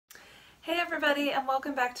Hey everybody, and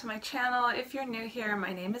welcome back to my channel. If you're new here,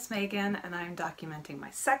 my name is Megan and I'm documenting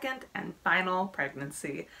my second and final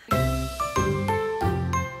pregnancy.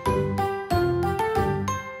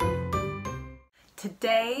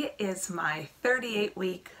 Today is my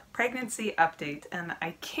 38-week pregnancy update and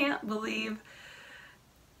I can't believe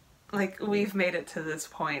we've made it to this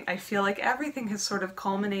point. I feel like everything has sort of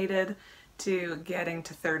culminated to getting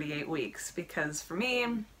to 38 weeks because for me,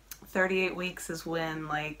 38 weeks is when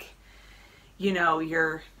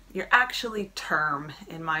you're actually term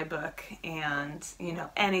in my book, and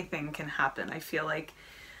anything can happen. I feel like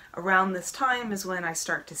around this time is when I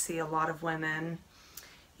start to see a lot of women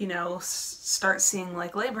start seeing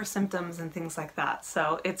like labor symptoms and things like that,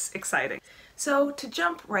 so it's exciting. So to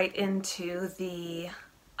jump right into the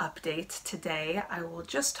update today, I will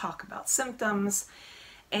just talk about symptoms,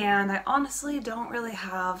 and I honestly don't really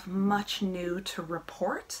have much new to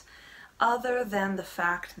report other than the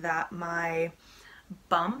fact that my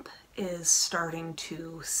bump is starting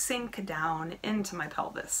to sink down into my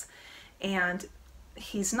pelvis. And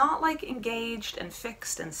he's not like engaged and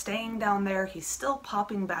fixed and staying down there. He's still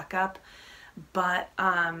popping back up, but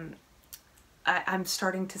I'm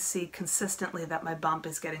starting to see consistently that my bump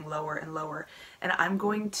is getting lower and lower. And I'm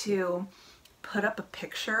going to put up a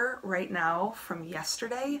picture right now from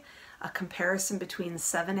yesterday, a comparison between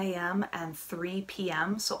 7 a.m. and 3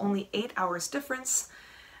 p.m. So only 8 hours difference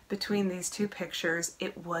between these two pictures.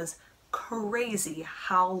 It was crazy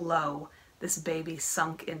how low this baby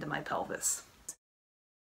sunk into my pelvis.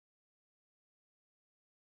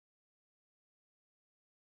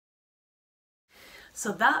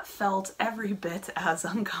 So that felt every bit as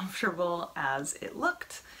uncomfortable as it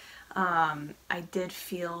looked. I did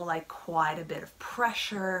feel like quite a bit of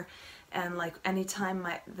pressure, and like anytime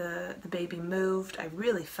the baby moved, I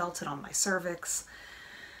really felt it on my cervix.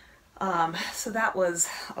 So that was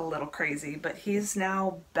a little crazy, but he's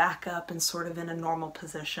now back up and sort of in a normal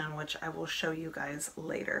position, which I will show you guys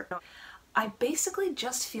later. I basically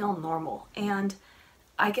just feel normal, and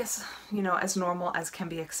I guess, as normal as can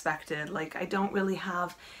be expected. Like, I don't really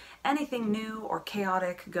have anything new or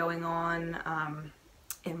chaotic going on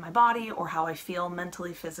in my body or how I feel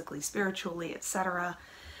mentally, physically, spiritually, etc.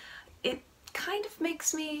 It kind of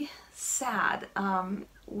makes me sad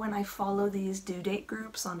when I follow these due date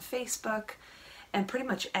groups on Facebook and pretty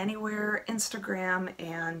much anywhere, Instagram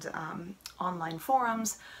and online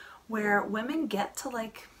forums, where women get to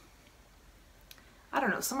I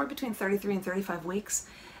don't know, somewhere between 33 and 35 weeks,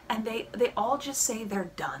 and they all just say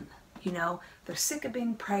they're done. They're sick of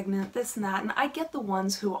being pregnant, this and that. And I get the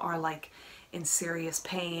ones who are like in serious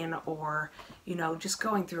pain or, just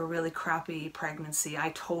going through a really crappy pregnancy.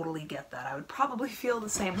 I totally get that. I would probably feel the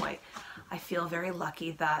same way. I feel very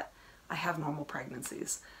lucky that I have normal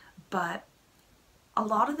pregnancies. But a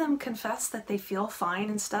lot of them confess that they feel fine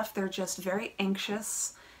and stuff. They're just very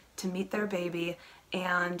anxious to meet their baby,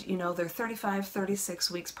 and they're 35,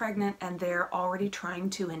 36 weeks pregnant and they're already trying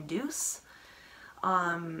to induce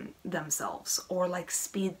themselves or like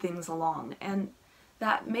speed things along, and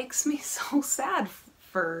that makes me so sad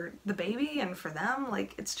for the baby and for them.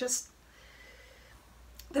 Like, it's just,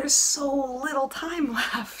 there's so little time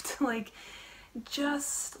left. Like,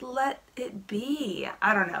 just let it be.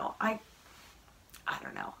 I don't know. I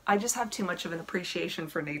don't know. I just have too much of an appreciation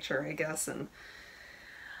for nature, I guess, and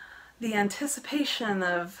the anticipation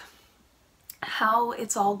of how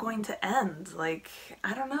it's all going to end. Like,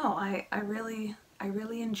 I don't know. I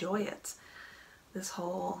really enjoy it. This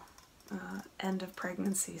whole end of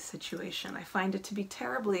pregnancy situation. I find it to be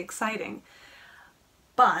terribly exciting.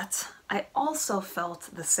 But I also felt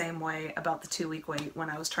the same way about the 2-week wait when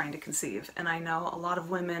I was trying to conceive. And I know a lot of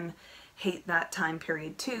women hate that time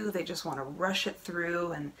period too. They just want to rush it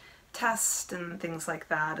through and test and things like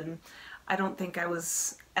that. And I don't think I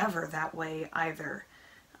was ever that way either.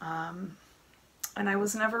 And I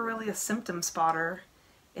was never really a symptom spotter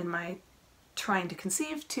in my trying to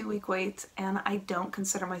conceive 2-week wait, and I don't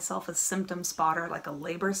consider myself a symptom spotter, like a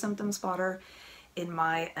labor symptom spotter, in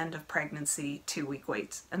my end of pregnancy 2-week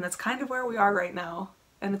wait. And that's kind of where we are right now.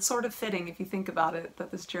 And it's sort of fitting, if you think about it,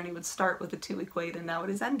 that this journey would start with a 2-week wait and now it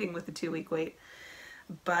is ending with a 2-week wait.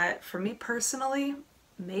 But for me personally,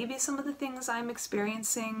 maybe some of the things I'm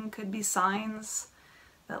experiencing could be signs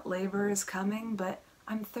that labor is coming, but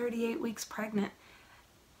I'm 38 weeks pregnant.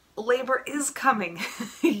 Labor is coming,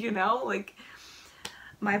 like,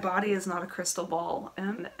 my body is not a crystal ball,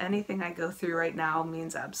 and anything I go through right now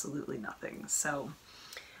means absolutely nothing. So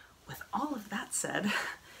with all of that said,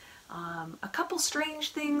 a couple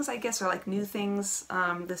strange things, I guess, or like new things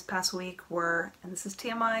this past week were, and this is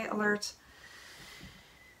TMI alert,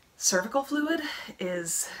 cervical fluid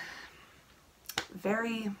is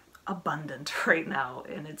very abundant right now,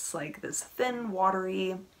 and it's like this thin,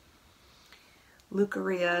 watery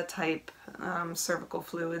leukorrhea type cervical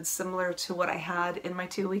fluid, similar to what I had in my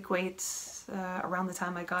 2-week wait around the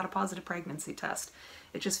time I got a positive pregnancy test.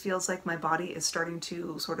 It just feels like my body is starting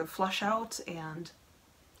to sort of flush out and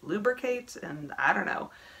lubricate, and I don't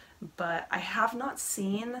know. But I have not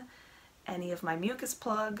seen any of my mucus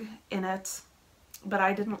plug in it, but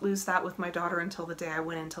I didn't lose that with my daughter until the day I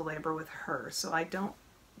went into labor with her, so I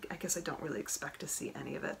guess I don't really expect to see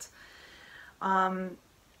any of it.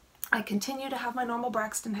 I continue to have my normal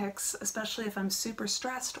Braxton Hicks, especially if I'm super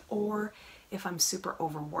stressed or if I'm super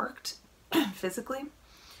overworked physically.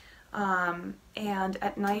 And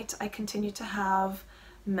at night I continue to have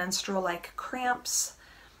menstrual-like cramps,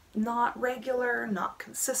 not regular, not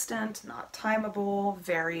consistent, not timeable,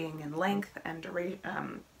 varying in length and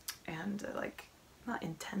duration, and like not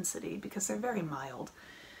intensity because they're very mild.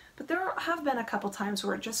 But there have been a couple times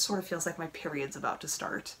where it just sort of feels like my period's about to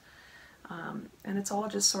start. And it's all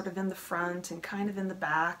just sort of in the front and kind of in the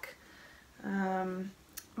back.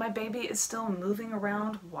 My baby is still moving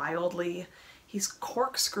around wildly. He's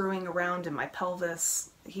corkscrewing around in my pelvis.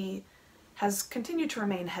 He has continued to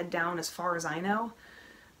remain head down as far as I know,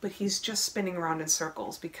 but he's just spinning around in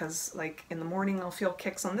circles because, like, in the morning I'll feel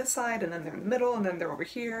kicks on this side, and then they're in the middle, and then they're over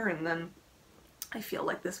here, and then I feel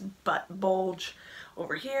like this butt bulge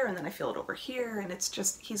over here, and then I feel it over here, and it's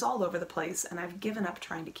just, he's all over the place, and I've given up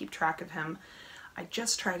trying to keep track of him. I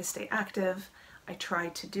just try to stay active. I try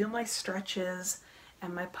to do my stretches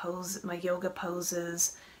and my yoga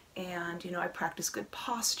poses, and, you know, I practice good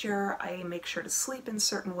posture. I make sure to sleep in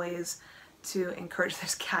certain ways to encourage,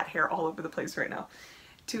 there's cat hair all over the place right now,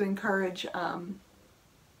 to encourage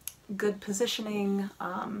good positioning,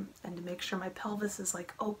 and to make sure my pelvis is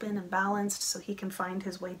like open and balanced so he can find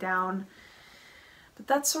his way down. But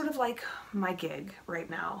that's sort of like my gig right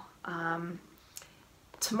now.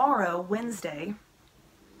 Tomorrow, Wednesday,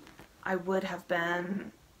 I will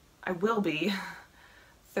be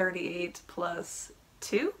 38 plus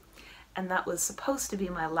 2, and that was supposed to be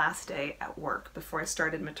my last day at work before I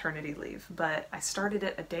started maternity leave, but I started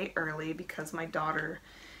it a day early because my daughter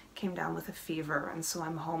came down with a fever, and so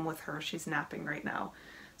I'm home with her. She's napping right now.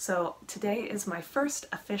 So today is my first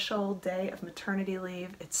official day of maternity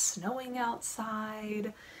leave. It's snowing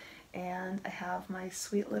outside, and I have my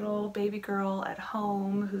sweet little baby girl at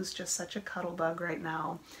home who's just such a cuddle bug right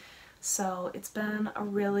now. So it's been a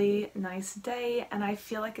really nice day, and I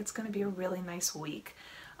feel like it's going to be a really nice week.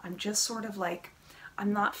 I'm just sort of like,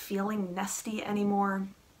 I'm not feeling nesty anymore.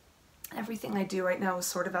 Everything I do right now is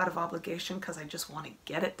sort of out of obligation because I just want to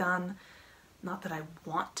get it done. Not that I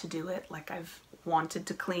want to do it, like I've wanted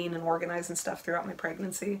to clean and organize and stuff throughout my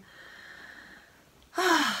pregnancy.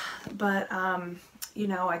 But, you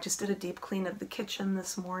know, I just did a deep clean of the kitchen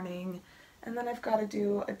this morning, and then I've got to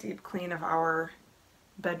do a deep clean of our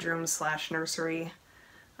bedroom slash nursery.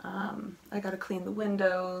 I got to clean the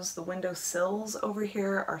windows. The window sills over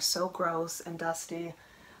here are so gross and dusty.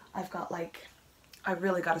 I've got like, I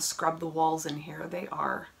really got to scrub the walls in here. They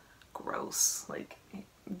are gross, like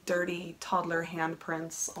dirty toddler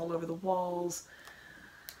handprints all over the walls.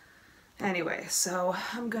 Anyway, so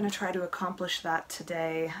I'm going to try to accomplish that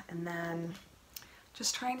today, and then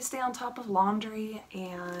just trying to stay on top of laundry,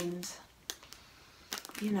 and,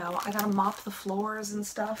 you know, I gotta mop the floors and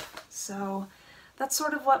stuff. So that's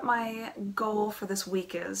sort of what my goal for this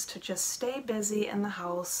week is, to just stay busy in the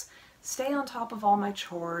house, stay on top of all my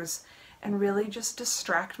chores, and really just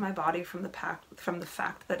distract my body from the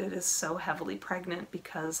fact that it is so heavily pregnant,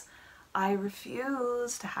 because I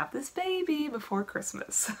refuse to have this baby before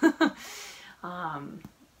Christmas.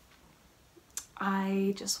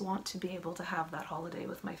 I just want to be able to have that holiday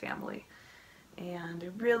with my family.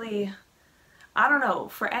 And really, I don't know,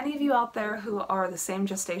 for any of you out there who are the same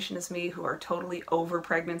gestation as me, who are totally over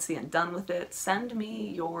pregnancy and done with it, send me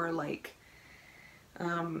your, like,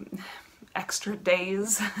 extra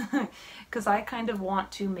days, because I kind of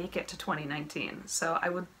want to make it to 2019. So I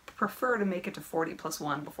would prefer to make it to 40 plus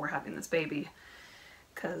 1 before having this baby,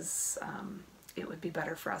 because it would be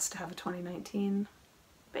better for us to have a 2019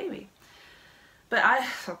 baby. But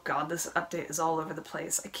oh god, this update is all over the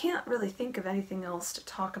place. I can't really think of anything else to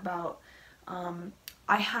talk about.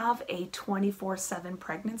 I have a 24/7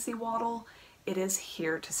 pregnancy waddle. It is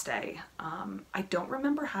here to stay. I don't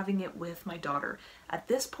remember having it with my daughter. At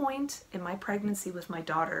this point in my pregnancy with my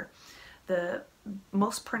daughter, the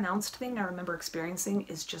most pronounced thing I remember experiencing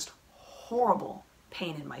is just horrible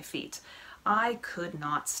pain in my feet. I could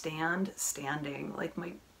not stand standing. Like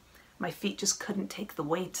my feet just couldn't take the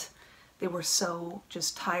weight They were so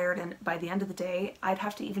just tired, and by the end of the day, I'd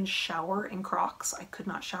have to even shower in Crocs. I could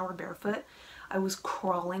not shower barefoot. I was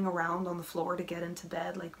crawling around on the floor to get into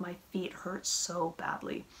bed. Like, my feet hurt so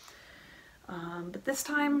badly. But this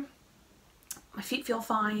time, my feet feel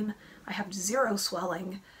fine. I have zero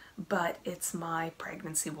swelling, but it's my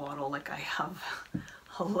pregnancy waddle. Like, I have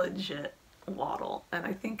a legit waddle, and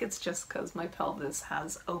I think it's just because my pelvis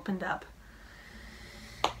has opened up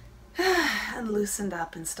and loosened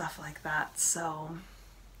up and stuff like that. So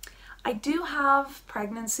I do have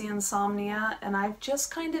pregnancy insomnia, and I've just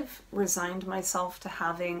kind of resigned myself to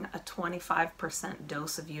having a 25%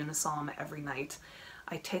 dose of Unisom every night.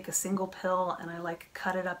 I take a single pill and I like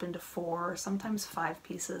cut it up into 4, sometimes 5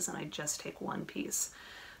 pieces, and I just take 1 piece.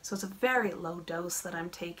 So it's a very low dose that I'm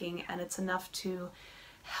taking, and it's enough to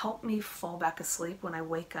help me fall back asleep when I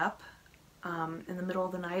wake up in the middle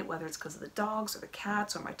of the night, whether it's because of the dogs or the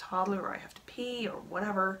cats or my toddler or I have to pee or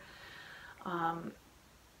whatever.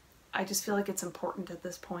 I just feel like it's important at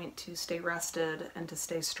this point to stay rested and to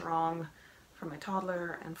stay strong for my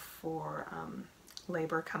toddler and for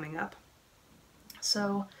labor coming up.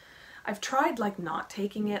 So I've tried like not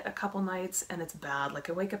taking it a couple nights, and it's bad. Like,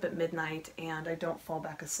 I wake up at midnight and I don't fall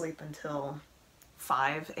back asleep until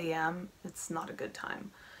 5 a.m. It's not a good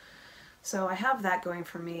time. So I have that going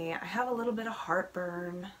for me. I have a little bit of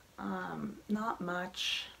heartburn, not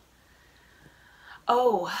much.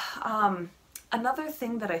 Another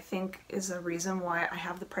thing that I think is a reason why I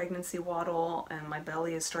have the pregnancy waddle and my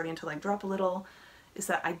belly is starting to like drop a little is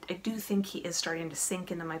that I do think he is starting to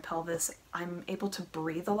sink into my pelvis. I'm able to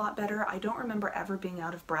breathe a lot better. I don't remember ever being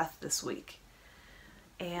out of breath this week.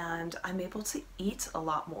 And I'm able to eat a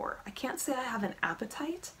lot more. I can't say I have an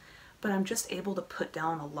appetite, but I'm just able to put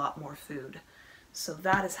down a lot more food. So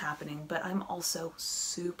that is happening, but I'm also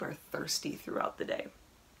super thirsty throughout the day.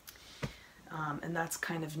 And that's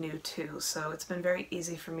kind of new too. So it's been very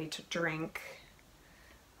easy for me to drink,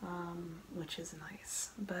 which is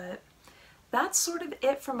nice. But that's sort of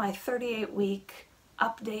it for my 38-week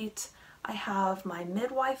update. I have my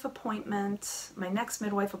midwife appointment, my next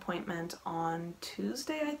midwife appointment on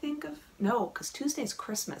Tuesday, I think no, because Tuesday's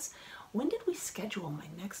Christmas. When did we schedule my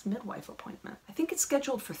next midwife appointment? I think it's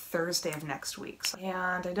scheduled for Thursday of next week.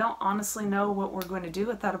 And I don't honestly know what we're going to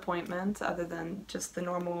do at that appointment other than just the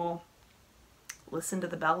normal listen to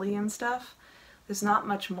the belly and stuff. There's not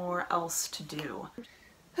much more else to do.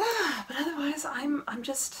 But otherwise, I'm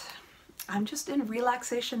just in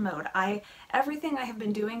relaxation mode. Everything I have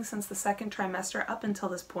been doing since the 2nd trimester up until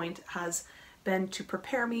this point has been to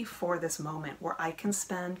prepare me for this moment where I can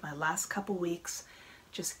spend my last couple weeks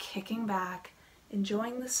just kicking back,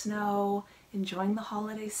 enjoying the snow, enjoying the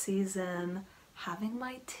holiday season, having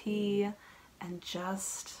my tea, and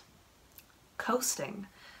just coasting.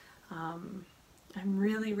 I'm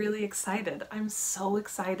really, really excited. I'm so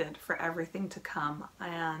excited for everything to come,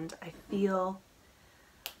 and I feel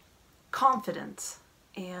confident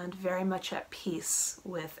and very much at peace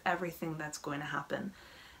with everything that's going to happen.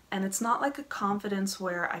 And it's not like a confidence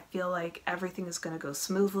where I feel like everything is going to go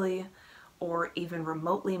smoothly or even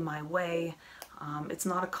remotely my way. It's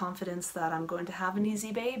not a confidence that I'm going to have an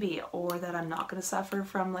easy baby, or that I'm not going to suffer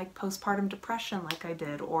from like postpartum depression like I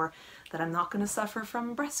did, or that I'm not going to suffer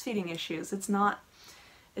from breastfeeding issues. It's not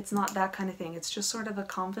that kind of thing. It's just sort of a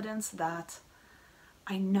confidence that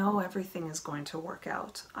I know everything is going to work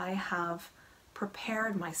out. I have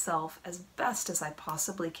prepared myself as best as I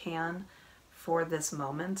possibly can for this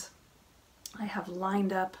moment. I have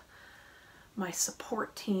lined up my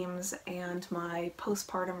support teams and my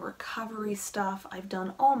postpartum recovery stuff. I've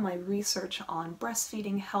done all my research on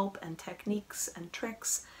breastfeeding help and techniques and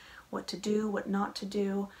tricks, what to do, what not to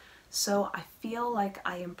do. So I feel like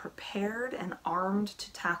I am prepared and armed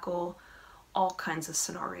to tackle all kinds of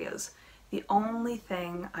scenarios. The only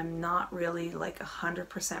thing I'm not really like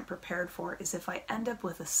 100% prepared for is if I end up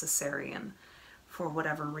with a cesarean for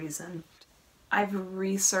whatever reason. I've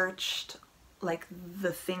researched like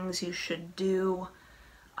the things you should do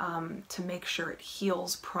to make sure it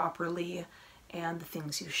heals properly, and the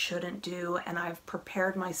things you shouldn't do, and I've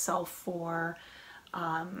prepared myself for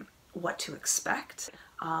what to expect,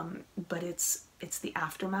 but it's the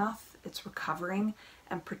aftermath, it's recovering,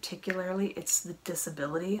 and particularly it's the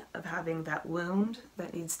disability of having that wound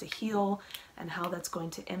that needs to heal and how that's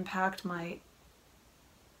going to impact my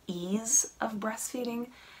ease of breastfeeding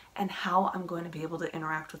and how I'm going to be able to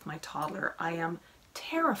interact with my toddler. I am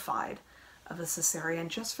terrified of a cesarean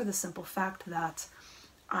just for the simple fact that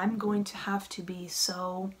I'm going to have to be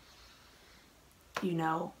so,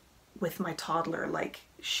 with my toddler. Like,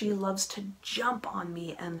 she loves to jump on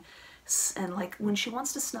me and And like when she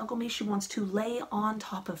wants to snuggle me, she wants to lay on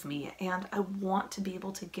top of me, and I want to be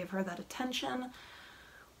able to give her that attention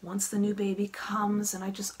once the new baby comes. And I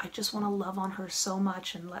just want to love on her so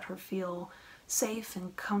much and let her feel safe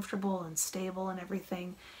and comfortable and stable and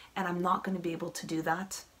everything. And I'm not going to be able to do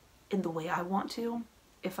that in the way I want to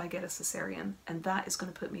if I get a cesarean, and that is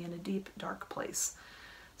going to put me in a deep, dark place.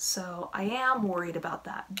 So I am worried about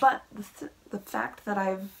that. But the fact that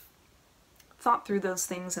I've thought through those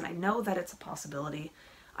things and I know that it's a possibility,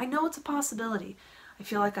 I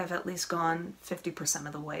feel like I've at least gone 50%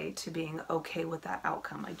 of the way to being okay with that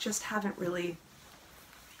outcome. I just haven't really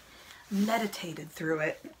meditated through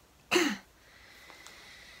it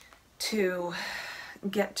to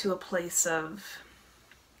get to a place of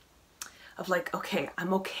like, okay,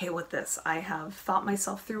 I'm okay with this. I have thought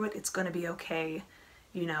myself through it. It's going to be okay.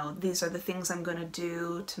 You know, these are the things I'm going to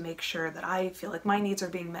do to make sure that I feel like my needs are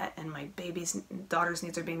being met and my daughter's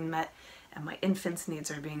needs are being met and my infant's needs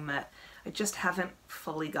are being met. I just haven't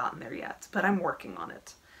fully gotten there yet, but I'm working on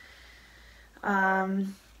it.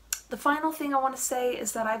 The final thing I want to say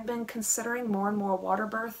is that I've been considering more and more water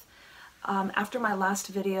birth. After my last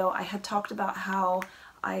video, I had talked about how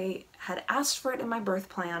I had asked for it in my birth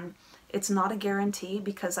plan. It's not a guarantee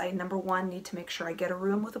because I, number one, need to make sure I get a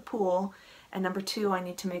room with a pool, and number two, I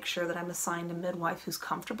need to make sure that I'm assigned a midwife who's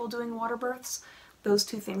comfortable doing water births. Those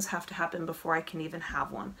two things have to happen before I can even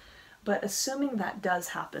have one. But assuming that does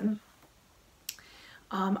happen,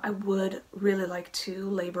 I would really like to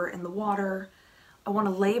labor in the water. I want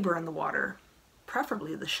to labor in the water,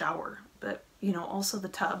 preferably the shower, but you know, also the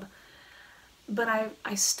tub. But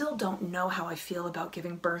I still don't know how I feel about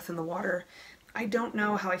giving birth in the water. I don't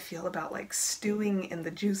know how I feel about like stewing in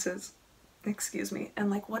the juices. Excuse me. And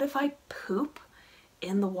like, what if I poop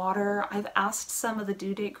in the water? I've asked some of the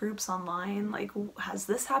due date groups online, like, has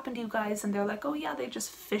this happened to you guys? And they're like, oh yeah, they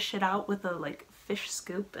just fish it out with a like fish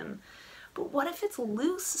scoop. And but what if it's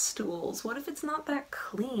loose stools? What if it's not that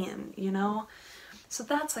clean, you know? So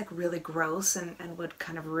that's like really gross and would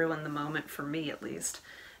kind of ruin the moment for me at least.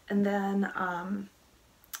 And then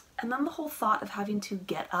the whole thought of having to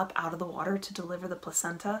get up out of the water to deliver the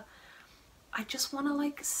placenta, I just want to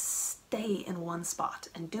like stay in one spot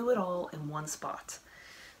and do it all in one spot.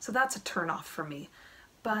 So that's a turn off for me.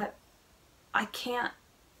 But I can't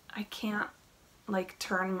like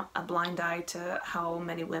turn a blind eye to how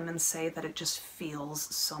many women say that it just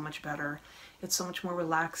feels so much better. It's so much more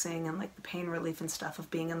relaxing, and like the pain relief and stuff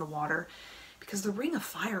of being in the water, because the ring of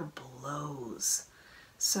fire blows.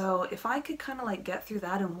 So if I could kind of like get through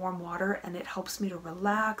that in warm water and it helps me to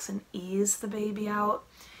relax and ease the baby out,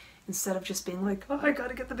 instead of just being like, oh, I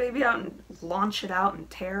gotta get the baby out and launch it out and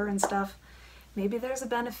tear and stuff, maybe there's a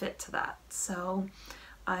benefit to that. So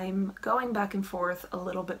I'm going back and forth a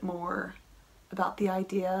little bit more about the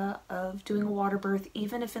idea of doing a water birth,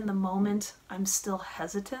 even if in the moment I'm still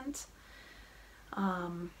hesitant.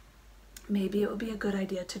 Maybe it would be a good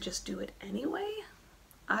idea to just do it anyway.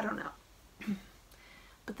 I don't know.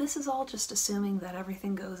 But this is all just assuming that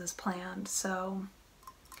everything goes as planned, so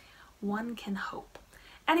one can hope.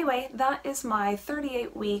 Anyway, that is my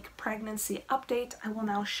 38-week pregnancy update. I will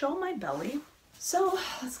now show my belly. So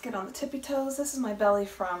let's get on the tippy toes. This is my belly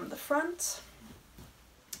from the front.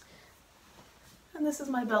 And this is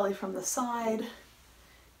my belly from the side.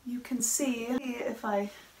 You can see if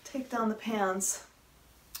I take down the pants,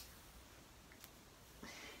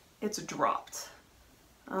 it's dropped.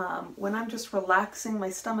 When I'm just relaxing my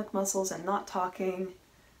stomach muscles and not talking,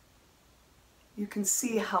 you can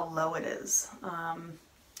see how low it is.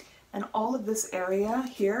 And all of this area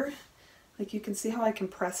here, like you can see how I can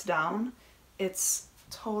press down, it's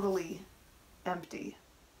totally empty.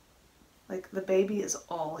 Like the baby is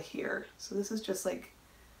all here. So this is just like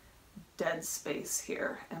dead space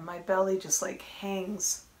here. And my belly just like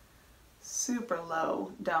hangs super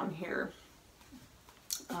low down here.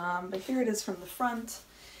 But here it is from the front.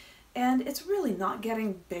 And it's really not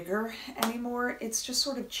getting bigger anymore. It's just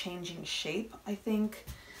sort of changing shape, I think.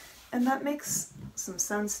 And that makes some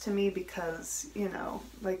sense to me because, you know,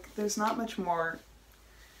 like there's not much more,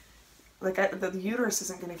 like the uterus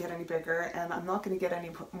isn't going to get any bigger and I'm not going to get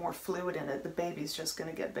any more fluid in it. The baby's just going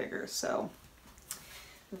to get bigger. So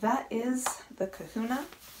that is the kahuna.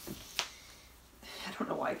 I don't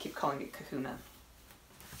know why I keep calling it kahuna.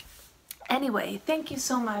 Anyway, thank you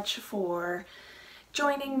so much for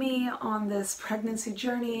joining me on this pregnancy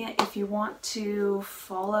journey. If you want to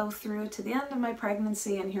follow through to the end of my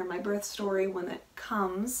pregnancy and hear my birth story when it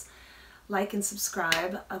comes, like and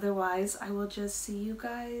subscribe. Otherwise, I will just see you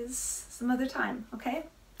guys some other time, okay?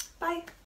 Bye!